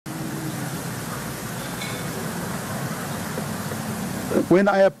When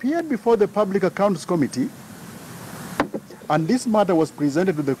I appeared before the Public Accounts Committee, and this matter was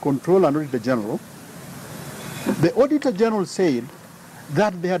presented to the Controller and Auditor General, the Auditor General said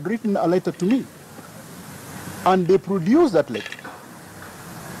that they had written a letter to me, and they produced that letter.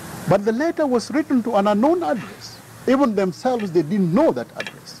 But the letter was written to an unknown address. Even themselves, they didn't know that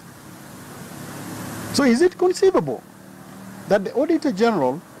address. So is it conceivable that the Auditor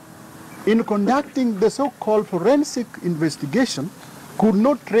General, in conducting the so-called forensic investigation, could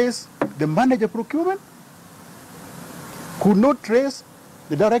not trace the manager procurement, could not trace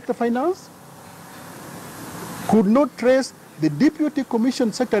the director of finance, could not trace the deputy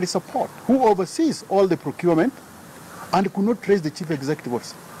commission secretary support, who oversees all the procurement, and could not trace the chief executive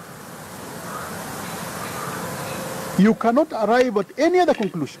officer? You cannot arrive at any other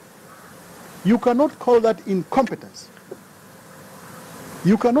conclusion. You cannot call that incompetence.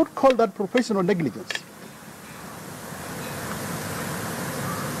 You cannot call that professional negligence.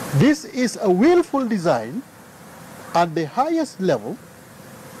 This is a willful design at the highest level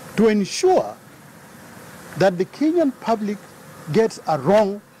to ensure that the Kenyan public gets a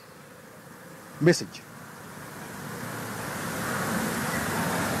wrong message.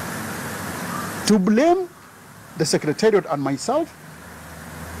 To blame the Secretariat and myself,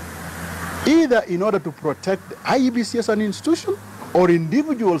 either in order to protect the IEBC as an institution or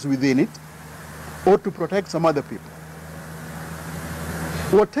individuals within it, or to protect some other people.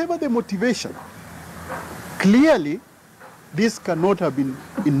 Whatever the motivation, clearly this cannot have been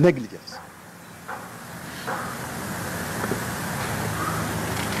in negligence.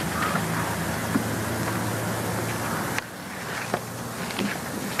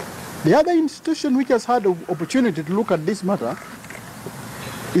 The other institution which has had the opportunity to look at this matter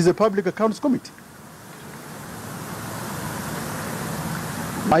is the Public Accounts Committee.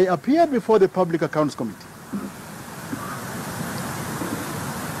 I appeared before the Public Accounts Committee.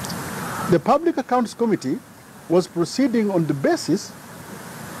 The Public Accounts Committee was proceeding on the basis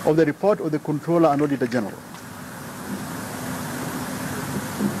of the report of the Controller and Auditor General.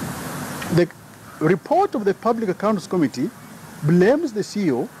 The report of the Public Accounts Committee blames the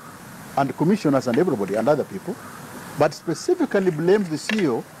CEO and commissioners and everybody and other people, but specifically blames the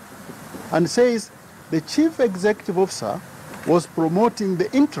CEO and says the chief executive officer was promoting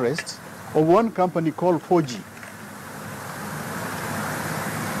the interests of one company called 4G,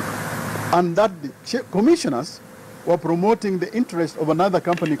 and that the commissioners were promoting the interest of another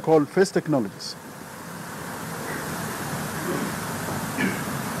company called Face Technologies.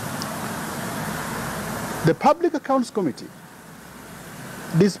 The Public Accounts Committee,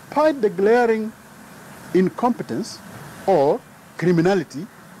 despite the glaring incompetence or criminality,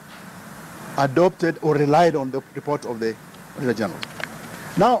 adopted or relied on the report of the Auditor General.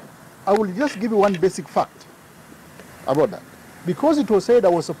 Now, I will just give you one basic fact about that. Because it was said I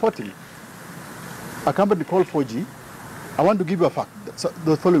was supporting a company called 4G, I want to give you a fact,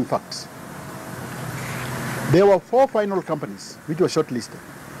 the following facts. There were 4 final companies which were shortlisted.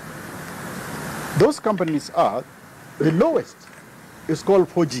 Those companies are, the lowest is called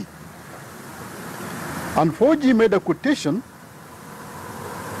 4G. And 4G made a quotation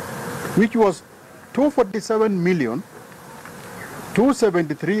which was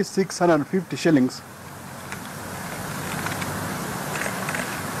 247,273,650 shillings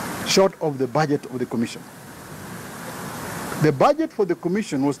short of the budget of the commission. The budget for the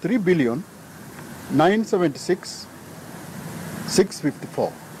commission was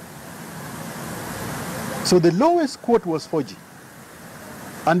 3,976,654. So the lowest quote was 4G.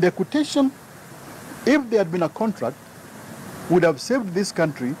 And the quotation, if there had been a contract, would have saved this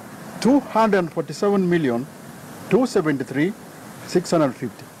country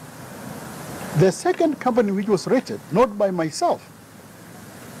 247,273,650. The second company which was rated, not by myself,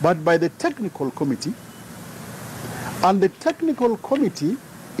 but by the technical committee, and the technical committee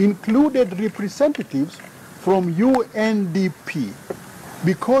included representatives from UNDP,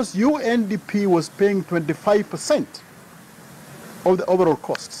 because UNDP was paying 25% of the overall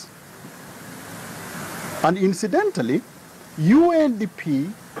costs. And incidentally,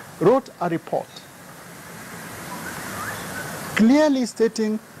 UNDP wrote a report clearly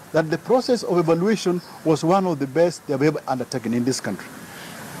stating that the process of evaluation was one of the best they have ever undertaken in this country.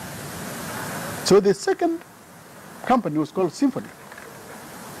 So the second company was called Symphony.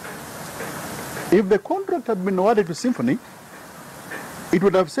 If the contract had been awarded to Symphony, it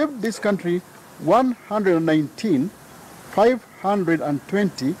would have saved this country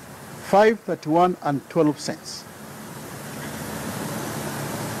 119,520, 531 and 12 cents.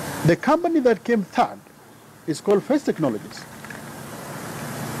 The company that came third is called Face Technologies.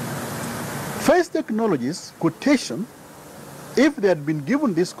 Face Technologies quotation if they had been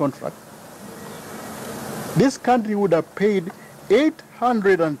given this contract, this country would have paid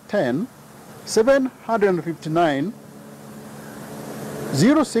 810, 759,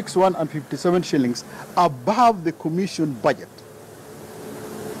 061 and 57 shillings above the commission budget.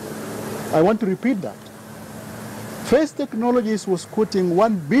 I want to repeat that. First Technologies was quoting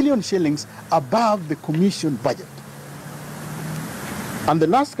 1 billion shillings above the commission budget. And the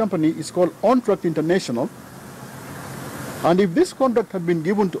last company is called On-Track International. And if this contract had been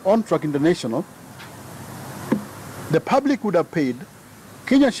given to On-Track International, the public would have paid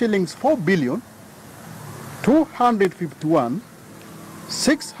Kenya shillings 4 billion, 251,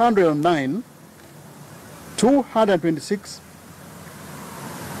 609, 226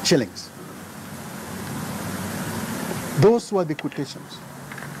 shillings. Those were the quotations.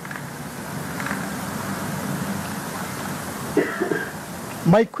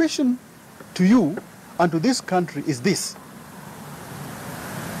 My question to you and to this country is this: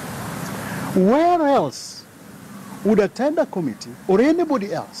 where else would a tender committee or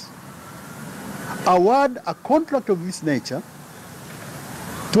anybody else award a contract of this nature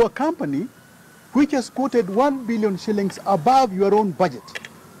to a company which has quoted 1 billion shillings above your own budget?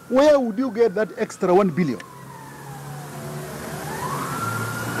 Where would you get that extra 1 billion?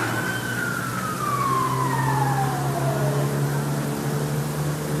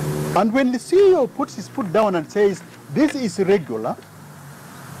 And when the CEO puts his foot down and says, this is irregular,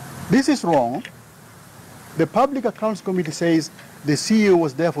 this is wrong, the Public Accounts Committee says the CEO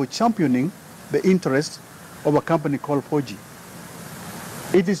was therefore championing the interests of a company called 4G.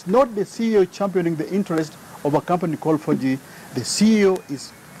 It is not the CEO championing the interest of a company called 4G. The CEO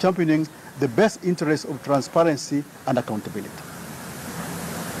is championing the best interests of transparency and accountability.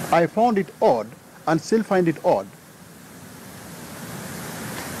 I found it odd and still find it odd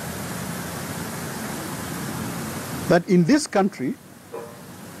that in this country,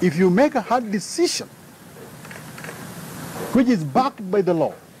 if you make a hard decision which is backed by the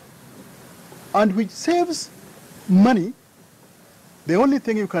law and which saves money, the only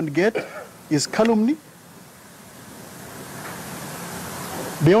thing you can get is calumny.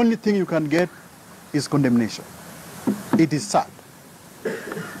 The only thing you can get is condemnation. It is sad.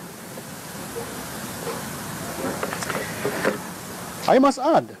 I must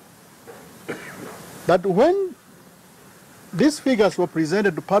add that when these figures were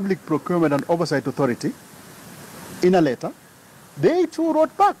presented to Public Procurement and Oversight Authority in a letter, they too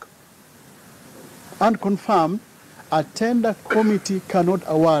wrote back and confirmed a tender committee cannot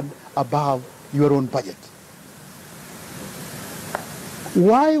award above your own budget.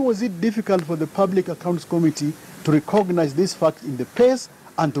 Why was it difficult for the Public Accounts Committee to recognize these facts in the press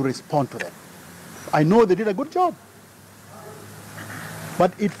and to respond to them? I know they did a good job,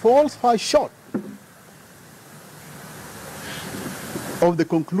 but it falls far short of the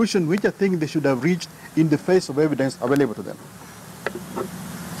conclusion which I think they should have reached in the face of evidence available to them.